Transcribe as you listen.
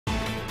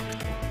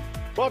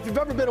Well, if you've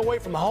ever been away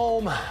from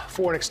home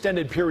for an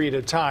extended period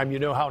of time, you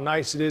know how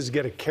nice it is to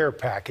get a care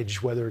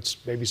package, whether it's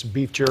maybe some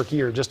beef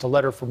jerky or just a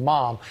letter from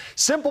mom.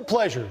 Simple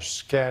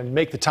pleasures can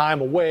make the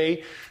time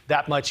away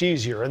that much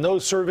easier. And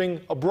those serving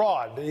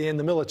abroad in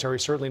the military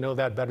certainly know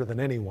that better than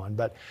anyone.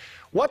 But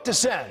what to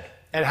send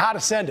and how to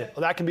send it,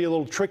 well, that can be a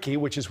little tricky,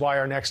 which is why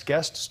our next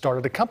guest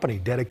started a company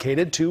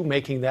dedicated to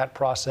making that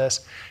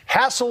process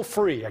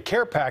hassle-free, a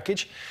care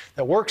package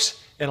that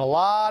works in a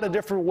lot of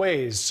different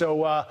ways.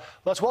 So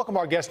let's welcome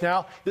our guest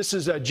now. This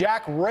is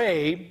Jack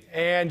Wray.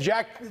 And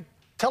Jack,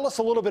 tell us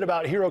a little bit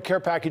about Hero Care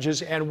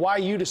Packages and why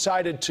you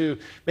decided to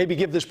maybe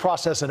give this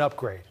process an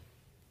upgrade.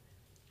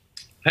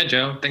 Hi,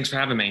 Joe. Thanks for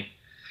having me.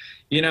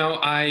 You know,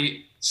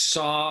 I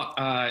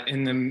saw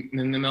in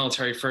the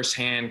military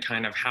firsthand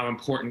kind of how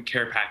important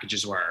care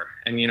packages were.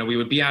 And, you know, we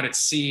would be out at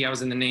sea. I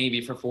was in the Navy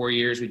for 4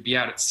 years. We'd be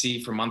out at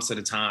sea for months at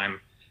a time.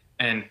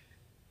 And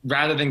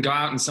rather than go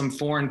out in some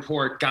foreign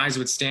port, guys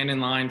would stand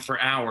in line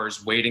for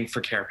hours waiting for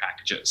care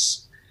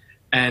packages.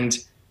 And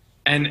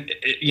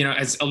you know,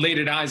 as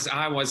elated as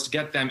I was to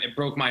get them, it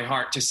broke my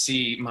heart to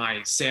see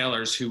my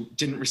sailors who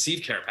didn't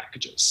receive care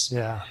packages.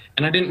 Yeah.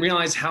 And I didn't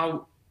realize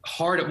how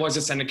hard it was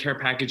to send a care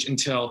package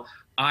until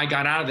I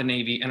got out of the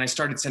Navy and I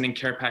started sending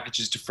care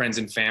packages to friends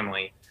and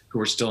family who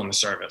were still in the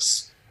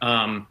service.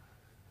 And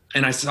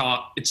I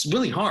saw it's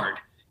really hard.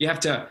 You have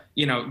to,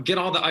 you know, get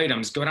all the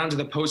items, go down to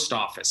the post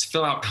office,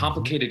 fill out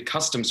complicated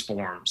customs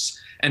forms.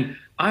 And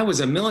I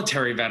was a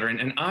military veteran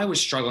and I was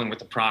struggling with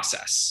the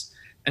process.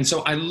 And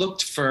so I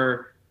looked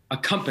for a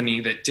company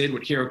that did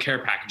what Hero Care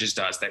Packages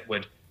does, that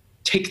would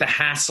take the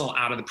hassle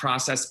out of the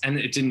process, and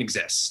it didn't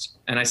exist.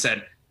 And I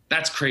said,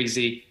 that's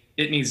crazy.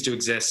 It needs to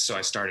exist, so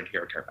I started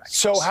Hero Care Packages.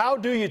 So how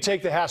do you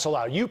take the hassle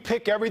out? You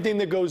pick everything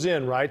that goes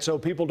in, right? So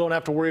people don't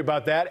have to worry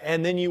about that.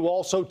 And then you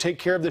also take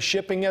care of the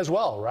shipping as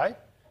well, right?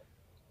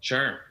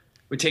 Sure.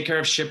 We take care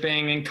of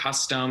shipping and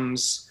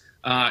customs.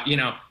 You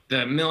know,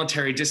 the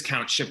military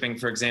discount shipping,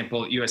 for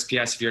example, at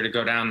USPS, if you were to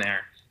go down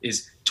there,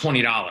 is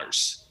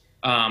 $20.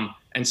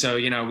 And so,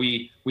 you know,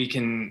 we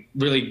can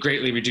really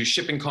greatly reduce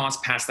shipping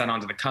costs, pass that on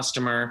to the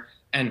customer.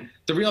 And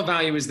the real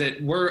value is that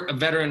we're a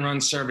veteran-run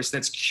service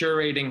that's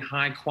curating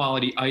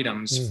high-quality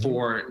items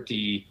for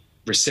the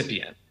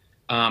recipient.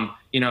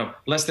 You know,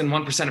 less than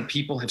 1% of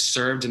people have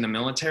served in the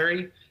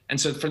military. And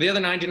so for the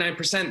other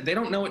 99%, they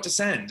don't know what to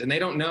send. And they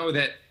don't know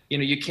that, you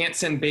know, you can't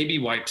send baby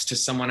wipes to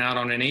someone out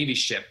on a Navy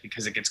ship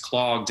because it gets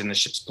clogged in the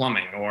ship's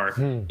plumbing, or,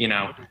 you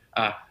know,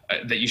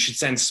 that you should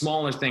send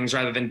smaller things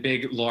rather than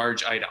big,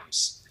 large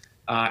items.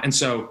 And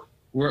so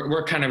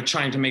we're kind of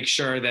trying to make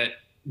sure that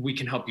we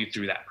can help you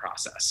through that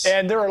process.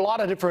 And there are a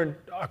lot of different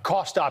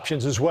cost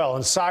options as well,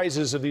 and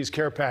sizes of these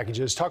care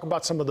packages. Talk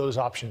about some of those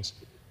options.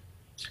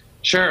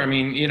 Sure. I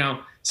mean, you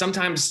know,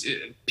 sometimes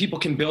people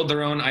can build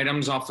their own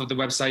items off of the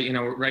website. You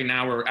know, right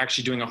now we're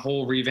actually doing a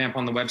whole revamp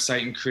on the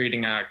website and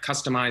creating a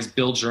customized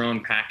build your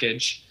own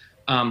package.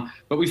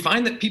 But we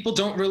find that people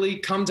don't really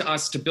come to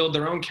us to build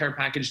their own care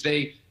package.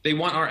 They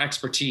want our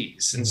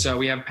expertise. And so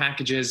we have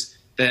packages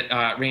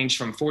that range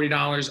from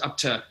 $40 up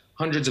to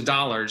hundreds of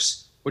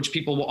dollars, which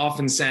people will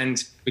often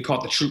send. We call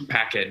it the troop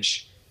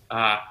package.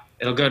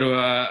 It'll go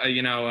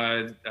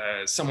to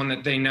someone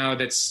that they know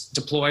that's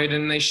deployed,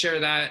 and they share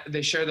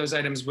those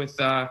items with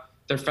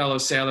their fellow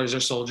sailors or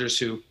soldiers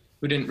who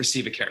didn't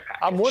receive a care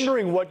package. I'm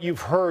wondering what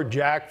you've heard,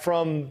 Jack,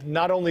 from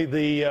not only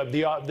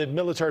the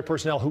military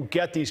personnel who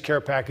get these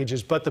care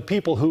packages, but the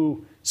people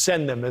who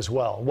send them as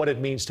well. What it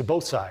means to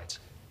both sides.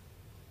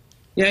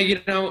 Yeah,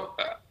 you know,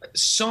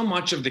 so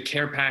much of the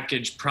care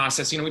package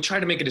process, you know, we try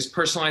to make it as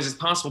personalized as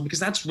possible because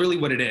that's really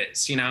what it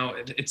is. You know,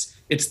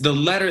 it's the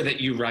letter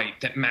that you write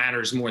that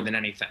matters more than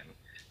anything.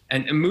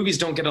 And movies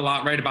don't get a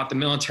lot right about the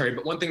military,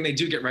 but one thing they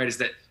do get right is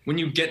that when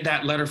you get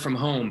that letter from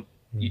home,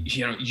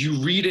 you know,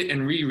 you read it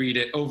and reread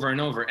it over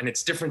and over, and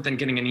it's different than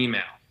getting an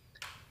email.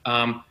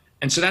 And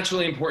so that's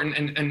really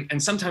important.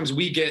 And sometimes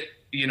we get,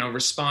 you know,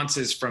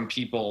 responses from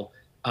people,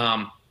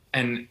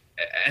 and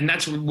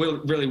that's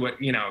really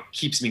what, you know,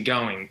 keeps me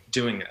going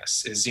doing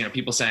this is, you know,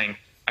 people saying,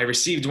 I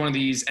received one of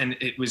these and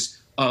it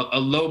was a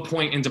low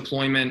point in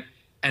deployment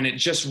and it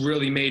just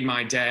really made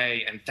my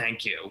day, and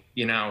thank you,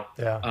 you know.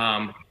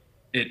 Yeah.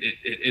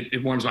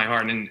 It warms my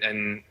heart,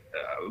 and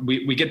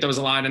we get those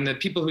a lot, and the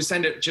people who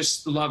send it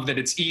just love that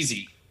it's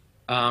easy,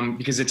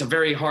 because it's a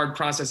very hard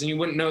process, and you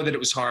wouldn't know that it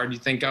was hard. You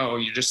think, oh,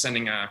 you're just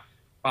sending a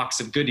box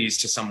of goodies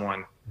to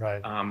someone.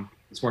 Right.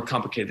 It's more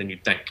complicated than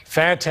you'd think.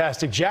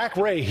 Fantastic. Jack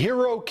Wray,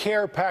 Hero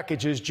Care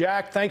Packages.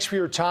 Jack, thanks for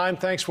your time.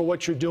 Thanks for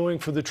what you're doing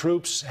for the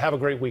troops. Have a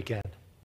great weekend.